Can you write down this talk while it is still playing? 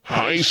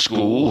High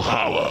School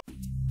Holla.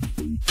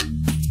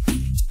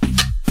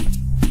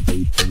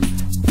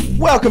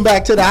 Welcome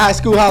back to the High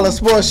School Holla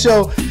Sports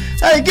Show.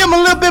 Hey, give him a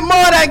little bit more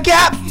of that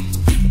gap.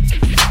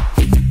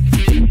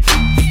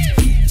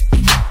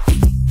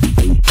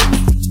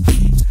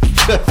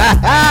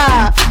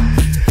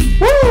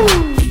 Woo!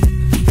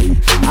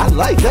 I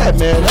like that,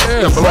 man.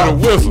 That's blow the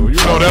whistle. You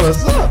know,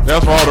 that's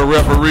for all the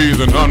referees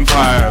and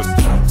umpires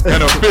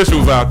and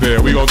officials out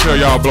there. We gonna tell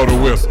y'all blow the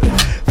whistle.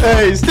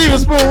 Hey, Steven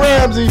Spoon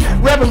Ramsey,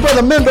 repping for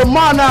the Mendel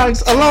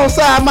Monarchs,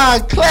 alongside my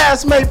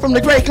classmate from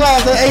the great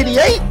class of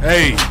 '88.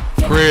 Hey,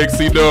 Craig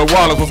C. Doug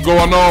Wallace, what's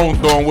going on?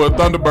 Throwing with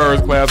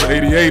Thunderbirds class of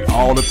 '88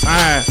 all the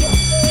time.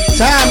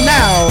 Time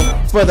now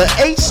for the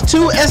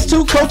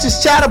H2S2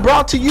 Coaches Chatter,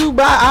 brought to you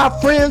by our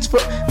friends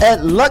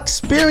at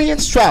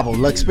Luxperience Travel.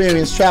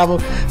 Luxperience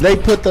Travel, they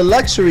put the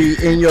luxury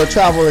in your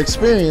travel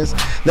experience.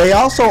 They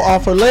also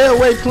offer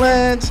layaway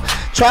plans,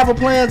 travel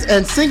plans,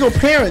 and single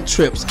parent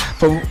trips.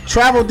 For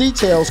travel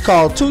details,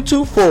 call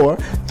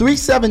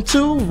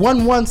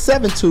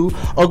 224-372-1172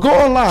 or go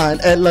online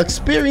at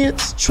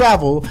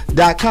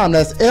luxperiencetravel.com.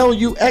 That's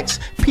LUXPERIENCE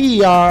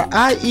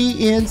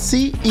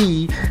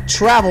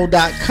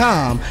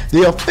travel.com.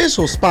 The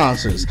official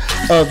sponsors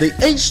of the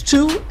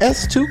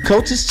H2S2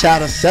 Coaches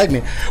Chatter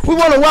segment. We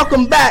want to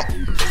welcome back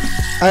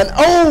an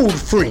old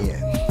friend,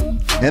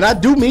 and I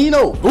do mean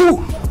old.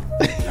 Ooh.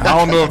 I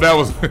don't know if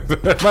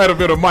that might have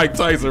been a Mike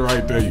Tyson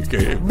right there, you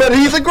can. But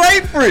he's a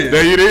great friend.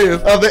 There it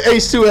is. Of the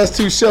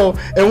H2S2 show.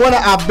 And one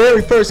of our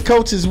very first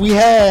coaches we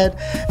had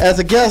as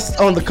a guest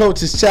on the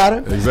Coaches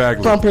Chatter.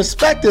 Exactly. From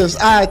Perspectives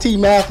IIT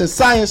Math and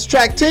Science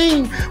Track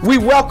Team, we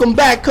welcome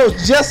back Coach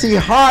Jesse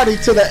Hardy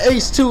to the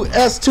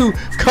H2S2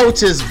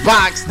 Coaches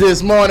Box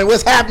this morning.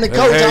 What's happening,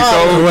 Coach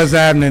Hardy? Coach. What's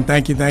happening?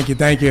 Thank you.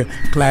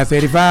 Class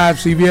 85,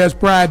 CBS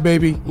Pride,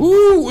 baby.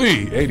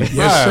 Ooh-wee, 85.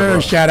 Yes,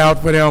 sir. Shout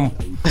out for them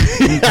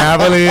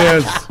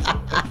Cavaliers.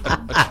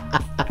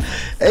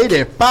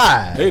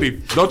 85.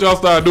 80. Don't y'all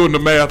start doing the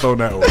math on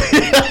that one.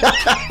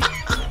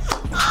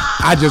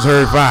 I just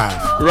heard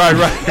 5. Right.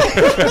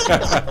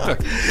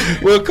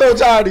 Well,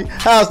 Coach Hardy,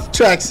 how's the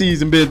track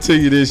season been to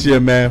you this year,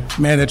 man?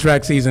 Man, the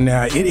track season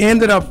now, it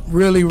ended up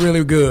really,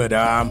 really good.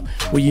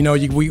 We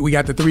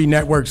got the 3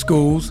 network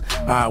schools.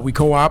 We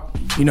co-op,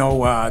 2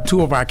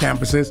 of our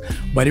campuses,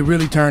 but it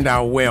really turned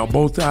out well.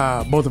 Both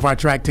of our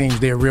track teams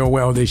did real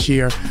well this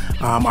year.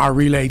 Our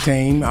relay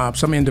team,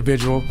 some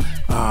individual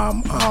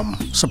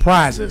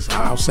surprises,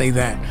 I'll say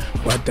that.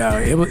 But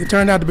it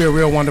turned out to be a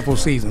real wonderful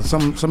season.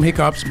 Some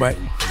hiccups, but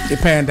it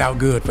panned out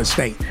good for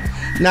state.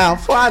 Now,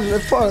 for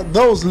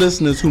those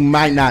listeners who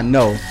might not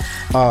know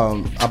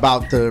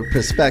about the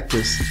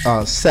Perspectives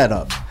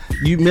setup,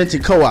 you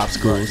mentioned co-op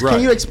schools. Right.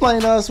 Can you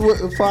explain to us,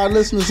 for our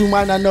listeners who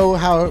might not know,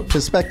 how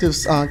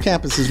Perspectives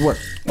campuses work?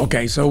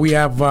 Okay, so we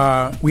have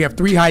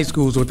 3 high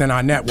schools within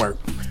our network.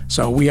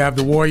 So we have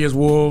the Warriors,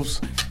 Wolves,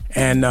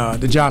 and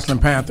the Jocelyn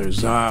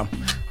Panthers. Our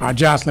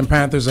Jocelyn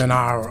Panthers and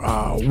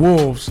our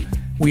Wolves,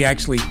 we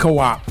actually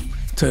co-op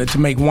to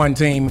make one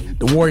team.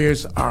 The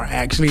Warriors are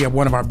actually at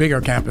one of our bigger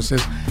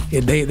campuses.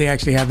 They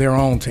actually have their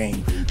own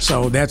team.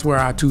 So that's where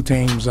our 2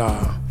 teams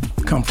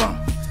come from.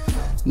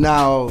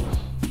 Now,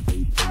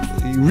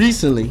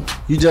 recently,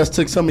 you just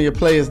took some of your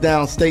players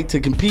downstate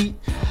to compete.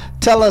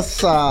 Tell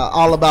us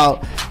all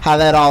about how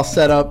that all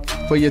set up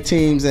for your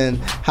teams and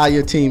how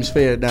your teams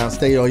fared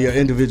downstate, or your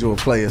individual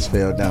players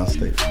fared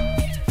downstate.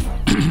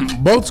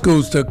 Both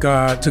schools took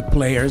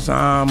players.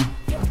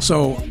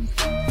 So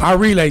our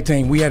relay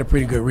team, we had a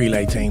pretty good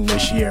relay team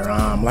this year.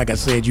 Like I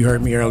said, you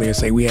heard me earlier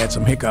say we had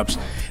some hiccups.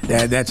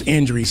 That's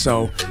injury.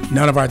 So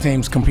none of our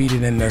teams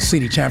competed in the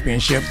city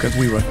championship because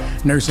we were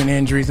nursing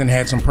injuries and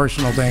had some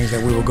personal things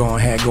that we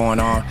had going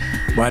on.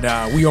 But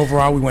we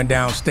went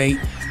downstate,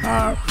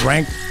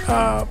 ranked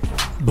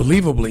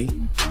believably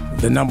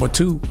the number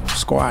 2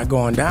 squad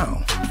going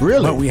down.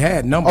 Really? But we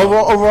had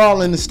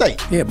overall in the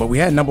state. Yeah, but we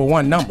had number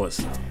 1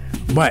 numbers.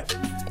 But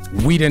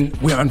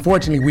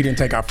unfortunately we didn't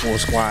take our full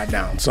squad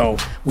down. So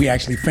we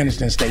actually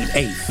finished in state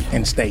 8th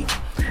in state,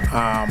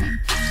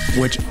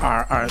 which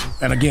our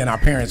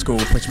parent school,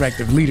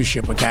 Perspective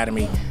Leadership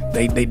Academy,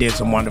 they did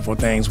some wonderful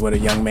things with a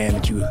young man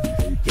that you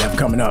have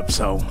coming up.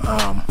 So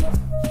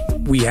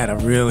we had a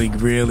really,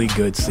 really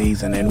good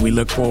season, and we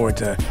look forward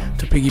to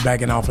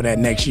piggybacking off of that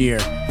next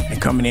year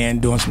and coming in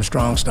doing some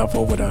strong stuff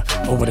over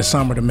the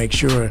summer to make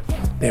sure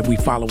that we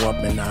follow up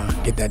and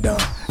get that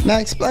done. Now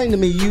explain to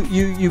me,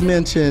 you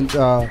mentioned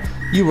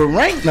you were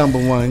ranked number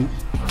 1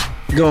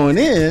 going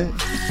in,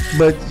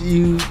 but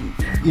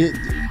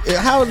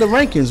how do the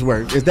rankings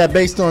work? Is that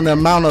based on the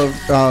amount of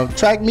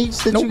track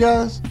meets that you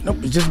guys? Nope,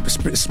 just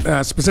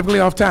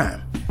specifically off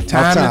time.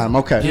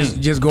 Okay.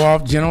 Just go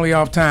off generally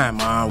off time.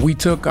 We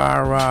took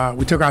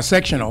our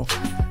sectional,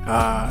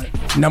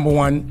 number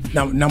one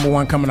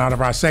coming out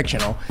of our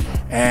sectional,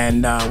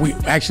 and we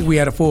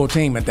had a full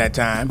team at that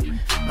time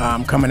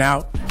coming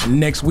out. And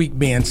next week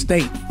being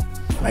state,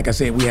 like I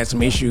said, we had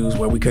some issues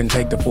where we couldn't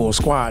take the full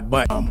squad,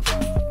 but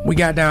we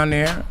got down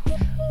there.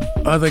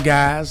 Other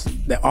guys,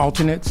 the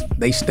alternates,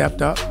 they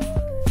stepped up,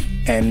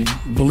 And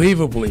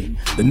believably,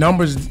 the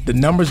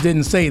numbers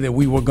didn't say that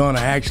we were going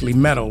to actually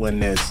medal in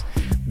this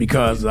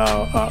because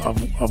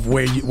of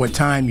what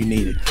time you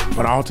needed.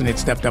 But alternate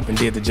stepped up and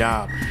did the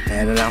job,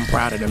 and I'm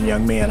proud of them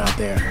young men out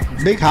there.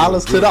 Big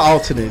hollers to the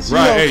alternates.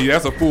 Right, hey,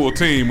 that's a full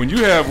team. When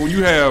you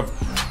have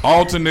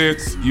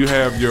alternates, you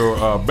have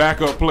your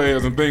backup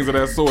players and things of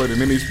that sort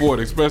in any sport,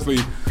 especially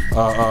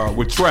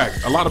with track.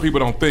 A lot of people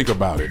don't think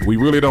about it. We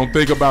really don't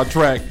think about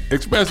track,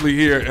 especially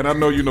here, and I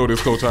know you know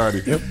this, Coach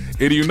Hardy. Yep.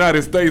 In the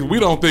United States, we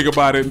don't think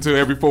about it until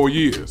every 4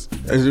 years.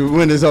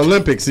 When it's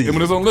Olympic season. And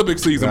when it's Olympic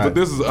season, Right. but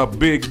this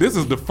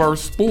is the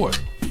first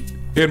sport.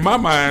 In my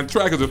mind,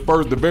 track is the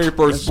very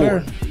first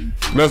sport. Sir.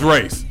 Let's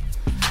race.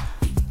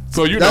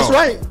 So That's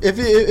right. If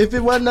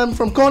it wasn't nothing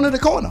from corner to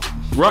corner.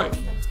 Right.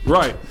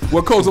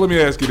 Well, Coach, let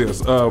me ask you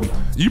this.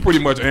 You pretty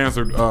much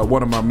answered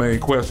one of my main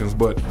questions,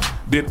 but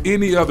did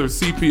any other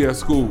CPS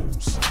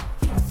schools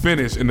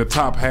finish in the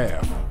top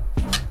half?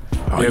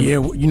 Oh, yeah,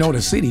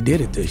 the city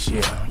did it this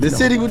year. The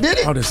city did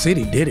it? Oh, the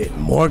city did it.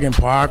 Morgan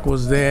Park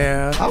was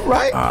there. All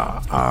right.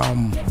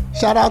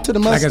 Shout out to the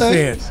Mustangs. Like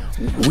I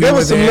said, there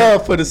was some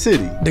love for the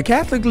city. The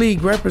Catholic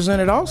League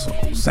represented also.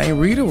 St.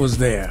 Rita was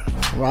there.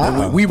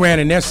 Wow. We ran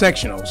in their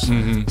sectionals.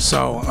 Mm-hmm.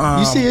 So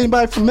you see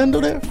anybody from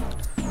Mendel there?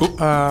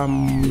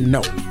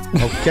 No.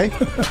 Okay.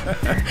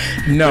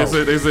 No.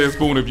 They said,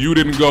 Spoon, if you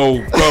didn't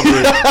go cover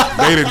it,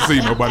 they didn't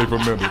see nobody from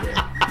Mendel there.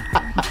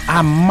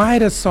 I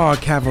might have saw a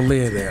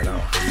Cavalier there,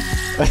 though.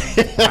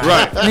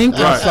 Right. I think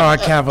I saw a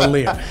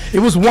Cavalier. It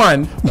was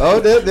one. Oh,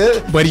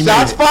 there. But he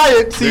shots made it.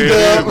 fired. See,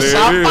 shots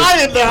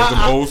fired now.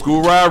 Some old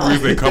school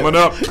rivalries. They coming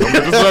up. Coming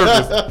to the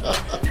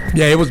surface.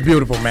 Yeah, it was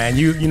beautiful, man.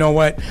 You know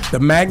what? The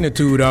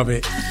magnitude of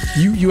it,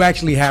 you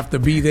actually have to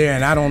be there,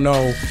 and I don't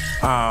know.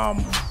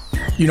 I'm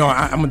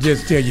gonna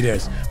just tell you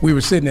this. We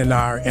were sitting in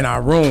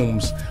our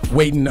rooms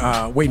waiting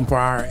for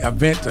our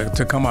event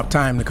to come up,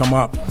 time to come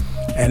up,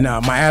 and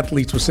my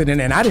athletes were sitting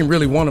there, and I didn't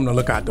really want them to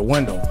look out the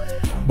window,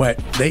 but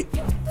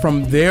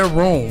from their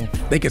room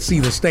they could see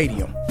the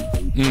stadium.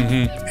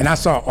 Mm-hmm. And I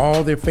saw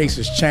all their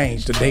faces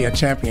change the day of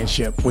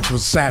championship, which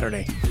was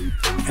Saturday.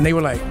 And they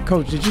were like,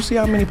 Coach, did you see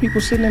how many people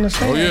sitting in the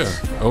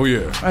stands? Oh,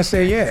 yeah. I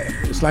said, yeah.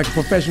 It's like a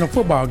professional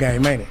football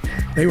game, ain't it?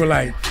 They were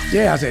like,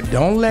 yeah. I said,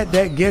 don't let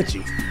that get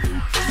you.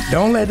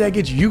 Don't let that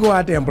get you. You go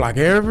out there and block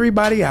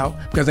everybody out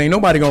because ain't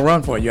nobody going to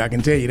run for you. I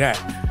can tell you that.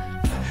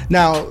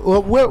 Now,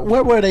 where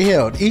were they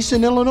held?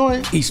 Eastern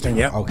Illinois? Eastern,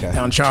 yep. Okay.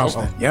 Down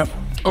Charleston, yep.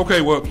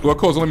 Okay, well,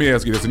 Coach, let me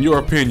ask you this. In your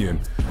opinion,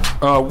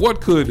 what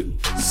could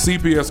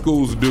CPS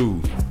schools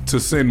do to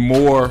send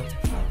more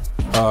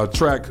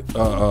track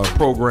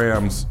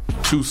programs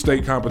to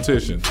state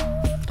competition?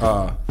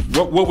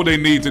 What would they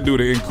need to do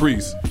to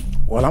increase?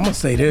 Well, I'm going to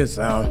say this.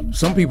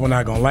 Some people are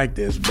not going to like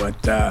this,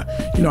 but,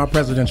 our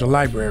presidential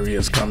library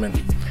is coming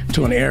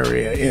to an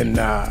area in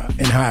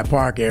Hyde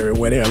Park area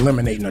where they're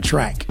eliminating the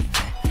track.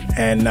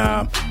 And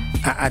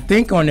I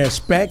think on their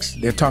specs,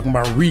 they're talking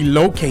about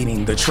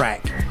relocating the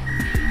track.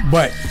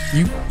 But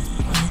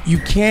you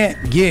can't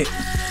get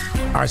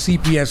our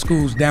CPS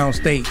schools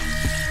downstate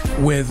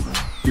with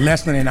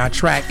less than our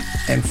track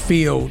and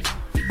field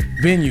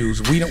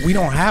venues. We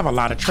don't have a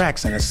lot of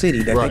tracks in the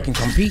city that they can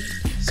compete.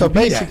 So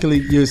basically,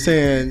 you're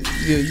saying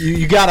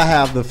you got to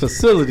have the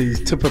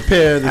facilities to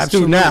prepare the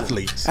student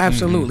athletes.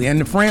 Absolutely. Mm-hmm.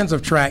 And the Friends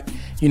of Track,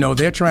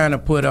 they're trying to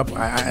put up,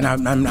 and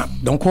I'm not,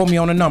 don't quote me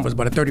on the numbers,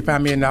 but a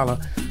 $35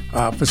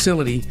 million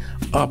facility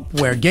up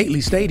where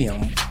Gately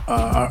Stadium,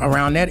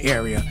 around that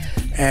area.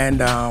 And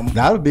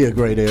that would be a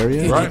great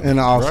area, and an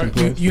awesome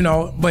place.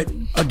 But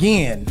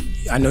again,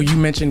 I know you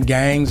mentioned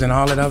gangs and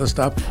all that other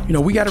stuff.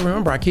 We got to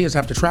remember our kids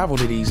have to travel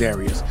to these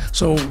areas.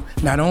 So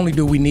not only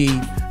do we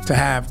need to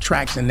have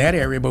tracks in that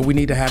area, but we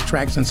need to have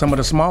tracks in some of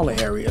the smaller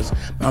areas.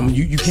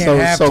 You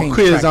can't have so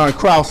kids aren't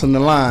crossing the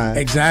line.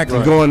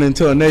 Exactly. Going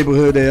into a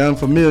neighborhood they're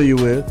unfamiliar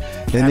with,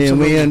 and then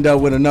we end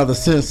up with another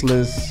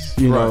senseless,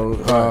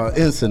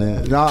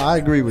 incident. No, I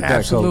agree with that, Coach.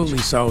 Absolutely.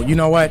 So you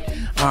know what?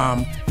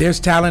 There's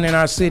talent in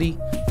our city.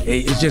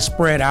 It's just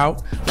spread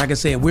out. Like I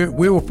said,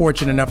 we were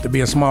fortunate enough to be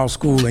a small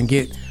school and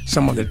get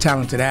some of the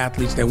talented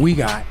athletes that we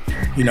got.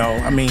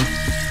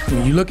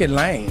 When you look at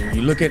Lane,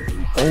 you look at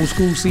old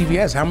school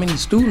CVS, how many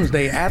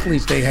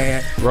athletes they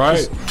had.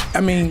 Right.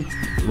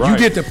 Right. You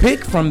get to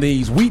pick from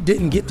these. We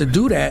didn't get to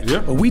do that,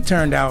 Yep. but we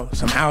turned out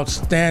some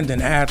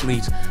outstanding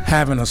athletes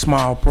having a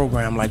small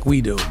program like we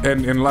do.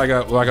 And like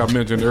I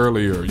mentioned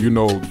earlier,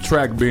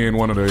 track being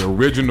one of the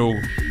original,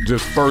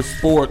 just first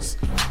sports,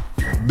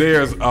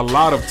 there's a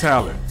lot of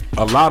talent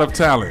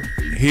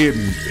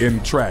hidden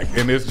in track.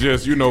 And it's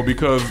just,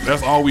 because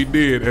that's all we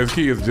did as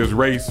kids, just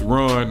race,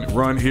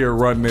 run here,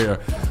 run there.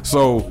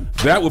 So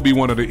that would be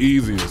one of the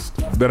easiest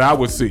that I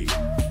would see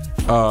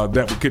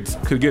that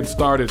could get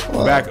started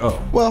back up.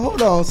 Well,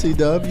 hold on,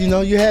 C-Dub.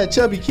 You had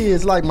chubby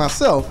kids like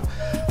myself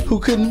who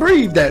couldn't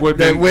breathe that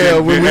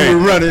well when we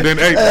were running.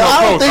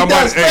 I don't think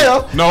that's fair.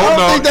 I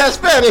don't think that's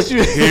fair.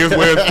 Here's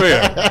where it's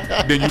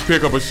fair. Then you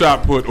pick up a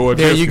shot put or a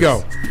There distance. you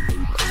go.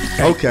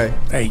 Okay.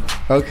 Hey.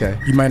 Okay.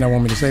 You might not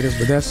want me to say this,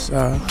 but that's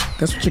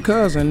what your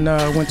cousin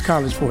went to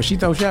college for. She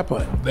throws shot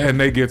put. And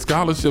they get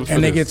scholarships.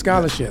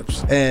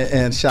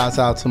 And shouts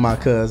out to my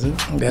cousin.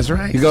 That's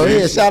right. You go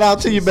ahead. Shout out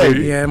to you,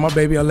 baby. Yeah, my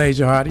baby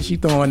Alasia Hardy. She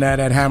throwing that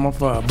at hammer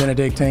for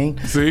Benedictine.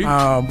 See?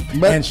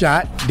 And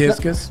shot,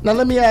 discus. Now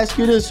let me ask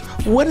you this.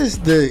 What is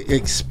the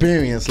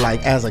experience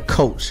like as a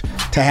coach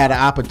to have the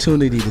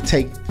opportunity to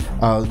take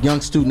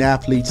young student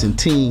athletes and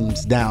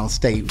teams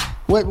downstate?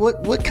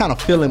 What kind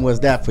of feeling was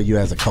that for you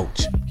as a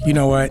coach? You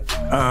know what?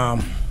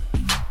 I've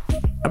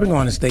been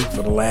going to state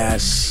for the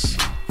last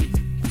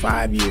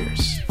 5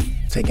 years,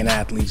 taking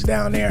athletes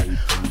down there.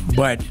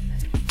 But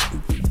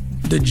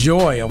the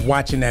joy of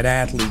watching that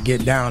athlete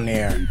get down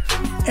there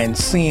and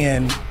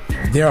seeing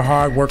their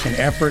hard work and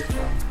effort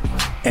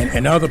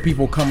and other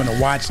people coming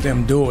to watch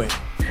them do it,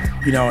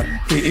 you know,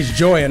 it's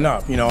joy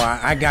enough. You know,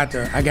 I got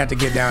to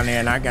get down there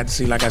and I got to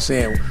see, like I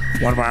said,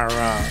 one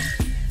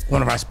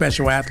of our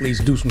special athletes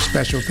do some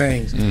special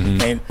things.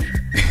 Mm-hmm. And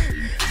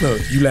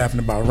look, you laughing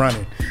about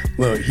running.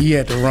 Look, he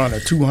had to run a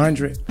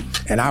 200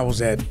 and I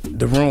was at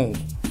the room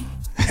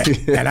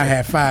and I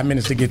had 5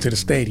 minutes to get to the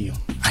stadium.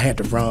 I had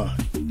to run.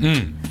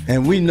 Mm.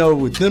 And we know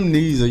with them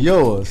knees of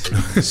yours,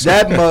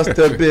 that must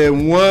have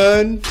been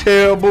one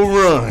terrible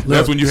run. Look,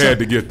 that's when you had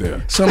to get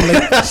there.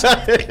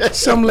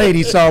 Some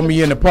lady saw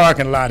me in the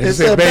parking lot and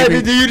said,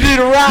 baby, do you need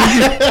a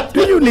ride?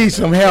 do you need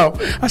some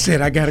help? I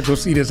said, I got to go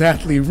see this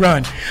athlete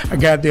run. I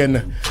got there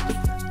and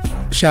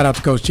shout out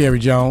to Coach Cherry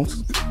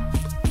Jones.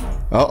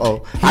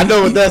 Uh-oh. I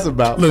know what that's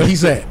about. Look, he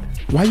said,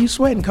 why you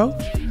sweating,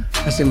 Coach?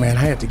 I said, man,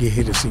 I had to get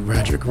here to see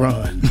Roderick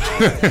run.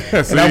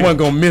 And I wasn't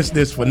going to miss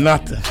this for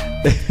nothing.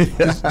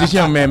 This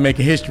young man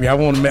making history. I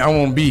want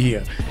to be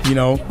here, you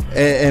know.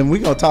 And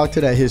we're going to talk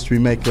to that history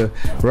maker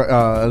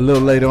a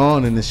little later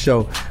on in the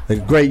show. A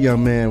great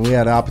young man we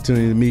had the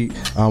opportunity to meet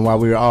while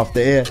we were off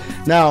the air.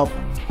 Now,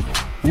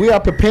 we are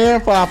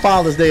preparing for our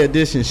Father's Day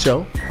edition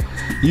show.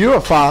 You're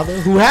a father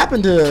who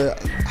happened to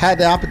have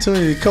the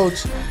opportunity to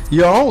coach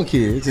your own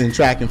kids in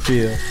track and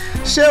field.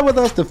 Share with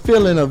us the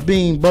feeling of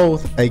being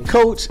both a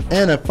coach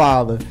and a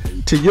father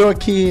to your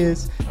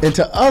kids and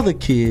to other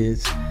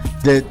kids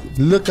that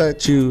look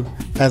at you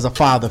as a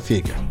father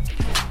figure.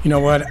 You know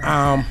what?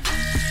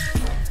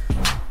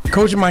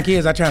 Coaching my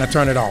kids, I try to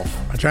turn it off.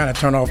 I try to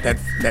turn off that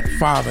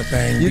father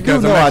thing. You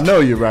do know I know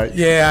you, right?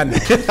 Yeah, I know.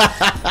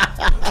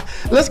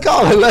 Let's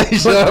call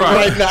Alasia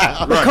right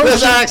now.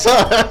 Let's ask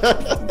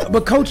her.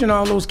 But coaching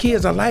all those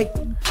kids,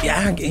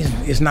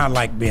 it's not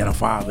like being a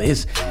father.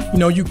 It's, you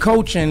know, you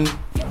coaching,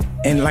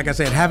 and like I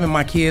said, having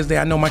my kids there,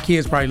 I know my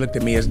kids probably looked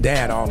at me as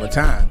dad all the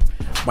time,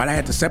 but I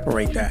had to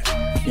separate that.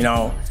 You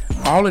know,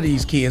 all of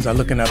these kids are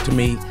looking up to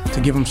me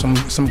to give them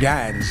some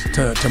guidance,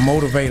 to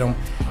motivate them,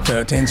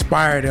 to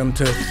inspire them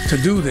to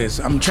do this.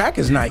 Track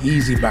is not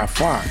easy by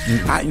far.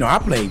 Mm-hmm. I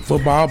played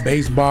football,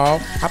 baseball.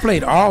 I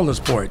played all the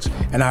sports,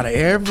 and out of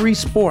every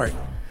sport,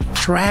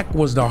 track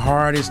was the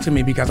hardest to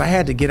me because I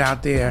had to get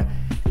out there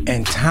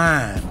and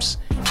times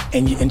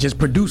and just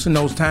producing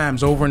those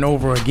times over and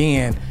over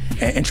again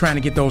and trying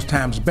to get those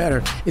times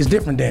better is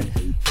different than,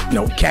 you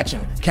know,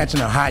 catching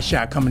a high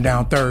shot coming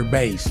down third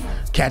base,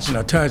 catching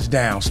a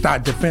touchdown,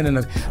 start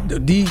defending.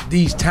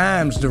 These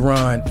times to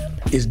run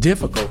is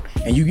difficult,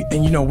 and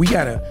you know we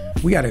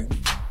gotta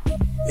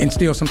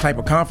instill some type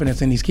of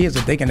confidence in these kids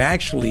that they can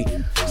actually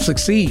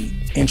succeed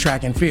in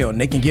track and field,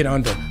 and they can get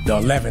under the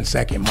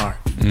 11-second mark.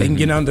 Mm-hmm. They can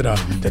get under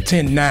the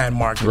 10-9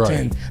 mark,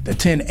 the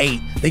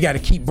 10-8. They got to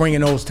keep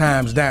bringing those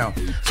times down.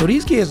 So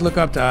these kids look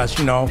up to us,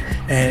 you know,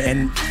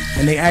 and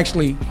they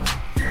actually,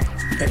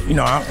 you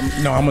know,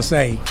 I'm gonna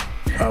say,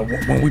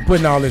 when we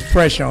putting all this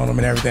pressure on them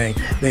and everything,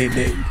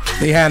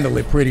 they handle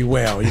it pretty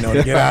well, you know,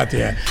 to get out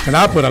there. And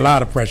I put a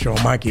lot of pressure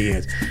on my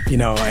kids, you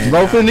know. And,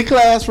 both in the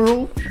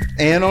classroom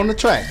and on the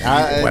track.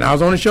 When I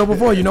was on the show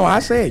before, you know, I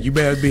said you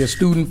better be a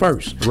student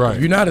first. Right.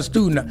 If you're not a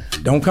student,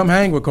 don't come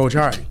hang with Coach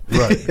Hardy.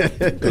 Right.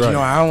 Right. You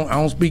know, I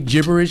don't speak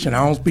gibberish and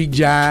I don't speak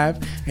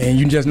jive, and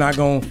you're just not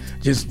gonna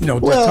just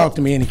talk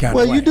to me any kind of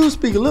way. Well, you do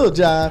speak a little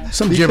jive.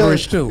 Some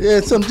gibberish too. Yeah,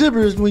 some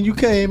gibberish when you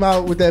came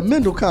out with that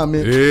Mendel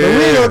comment. Yeah. But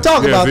we ain't gonna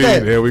talk about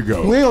that. There we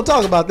go. We ain't gonna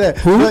talk about that.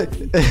 Who? But,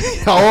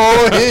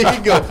 here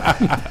you go.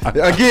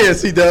 Again,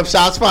 C-Dub,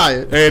 shots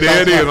fired. Hey,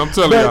 there it is. I'm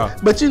telling y'all.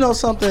 But you know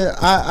something?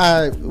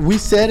 We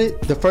said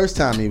it the first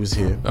time he was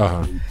here,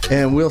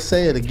 and we'll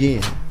say it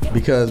again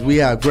because we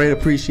have great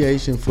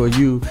appreciation for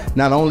you,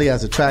 not only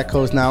as a track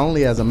coach, not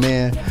only as a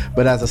man,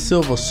 but as a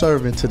civil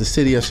servant to the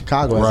city of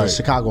Chicago, as a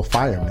Chicago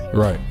fireman.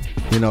 Right.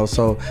 You know,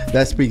 so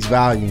that speaks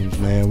volumes,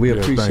 man. We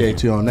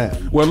appreciate you on that.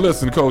 Well,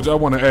 listen, Coach, I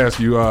want to ask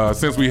you,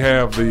 since we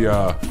have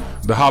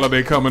the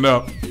holiday coming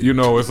up, you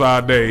know, it's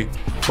our day,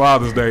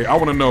 Father's Day. I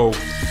want to know,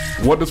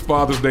 what does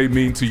Father's Day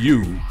mean to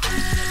you?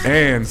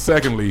 And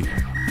secondly,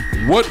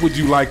 what would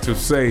you like to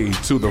say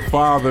to the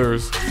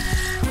fathers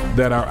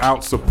that are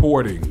out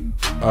supporting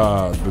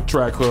the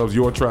track clubs,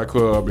 your track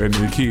club, and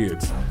your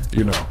kids,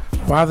 you know?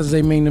 Father's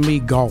Day mean to me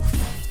golf.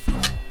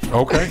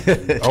 Okay.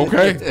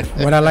 Okay.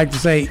 What I like to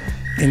say,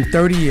 in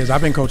 30 years,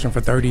 I've been coaching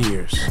for 30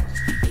 years.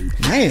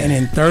 Man. And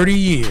in 30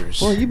 years,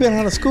 Boy, you been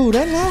out of school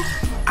that long?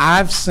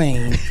 I've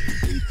seen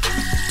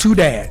two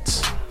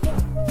dads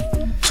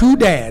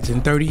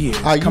in 30 years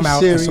come out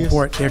serious? and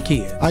support their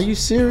kids. Are you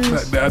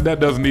serious? That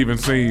doesn't even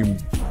seem.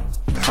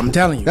 I'm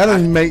telling you. That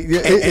doesn't make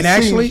And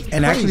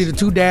actually, the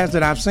two dads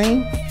that I've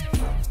seen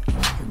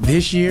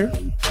this year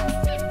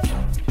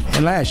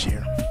and last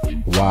year.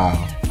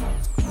 Wow.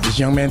 This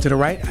young man to the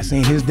right, I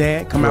seen his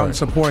dad come out and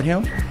support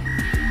him.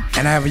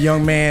 And I have a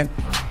young man,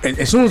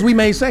 as soon as we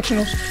made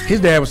sectionals,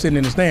 his dad was sitting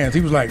in the stands.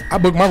 He was like, I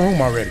booked my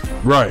room already.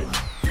 Right.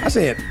 I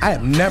said, I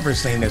have never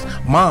seen this.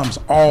 Moms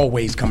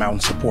always come out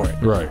and support.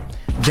 Right.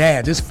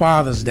 Dads, it's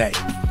Father's Day.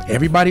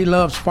 Everybody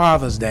loves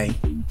Father's Day.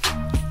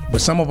 But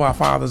some of our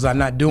fathers are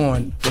not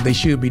doing what they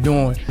should be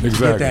doing to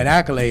get that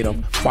accolade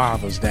of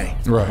Father's Day.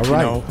 Right.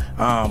 All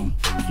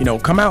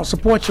right. Come out,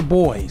 support your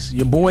boys.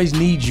 Your boys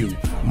need you.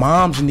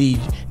 Moms need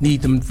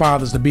them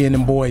fathers to be in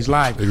them boys'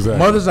 life.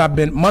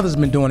 Exactly. Mother's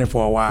been doing it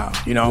for a while.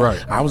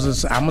 Right.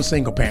 I'm a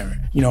single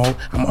parent.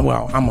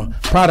 I'm a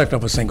product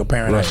of a single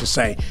parent, I should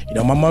say.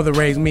 My mother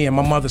raised me, and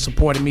my mother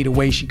supported me the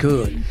way she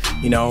could.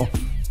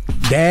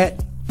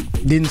 Dad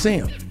didn't see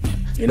him.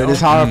 But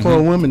it's hard for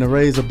a woman to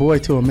raise a boy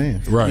to a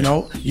man. Right.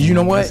 You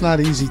know what? It's not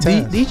an easy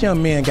task. These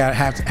young men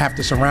have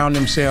to surround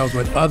themselves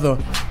with other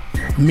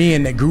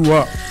men that grew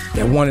up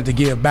that wanted to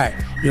give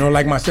back.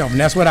 Like myself, and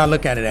that's what I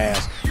look at it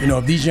as.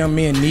 If these young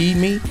men need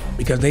me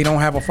because they don't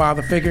have a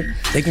father figure,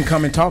 they can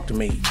come and talk to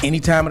me any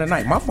time of the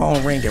night. My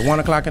phone ring at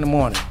 1:00 in the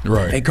morning.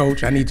 Right. Hey,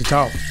 coach, I need to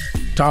talk.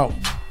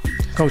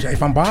 Coach,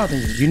 if I'm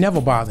bothering you, you're never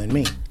bothering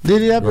me.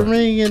 Did it ever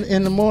ring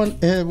in the morning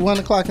at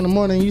 1:00 in the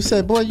morning? And you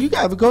said, "Boy, you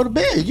got to go to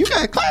bed. You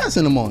got class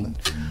in the morning."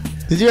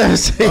 Did you ever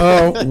say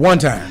that? One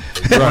time.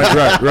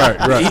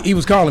 Right. He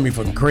was calling me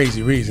for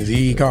crazy reasons.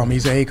 He called me. He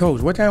said, "Hey,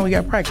 coach, what time we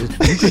got practice?"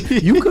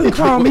 You couldn't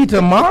call me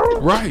tomorrow?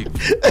 Right.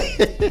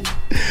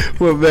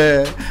 Well,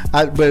 man,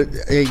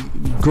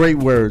 great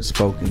words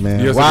spoken,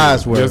 man. Yes,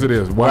 wise words. Yes, it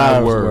is.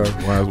 Wise word.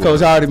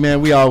 Coach Hardy,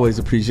 man, we always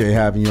appreciate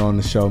having you on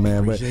the show,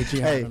 man. Appreciate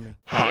you having me.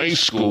 High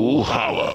School Holla.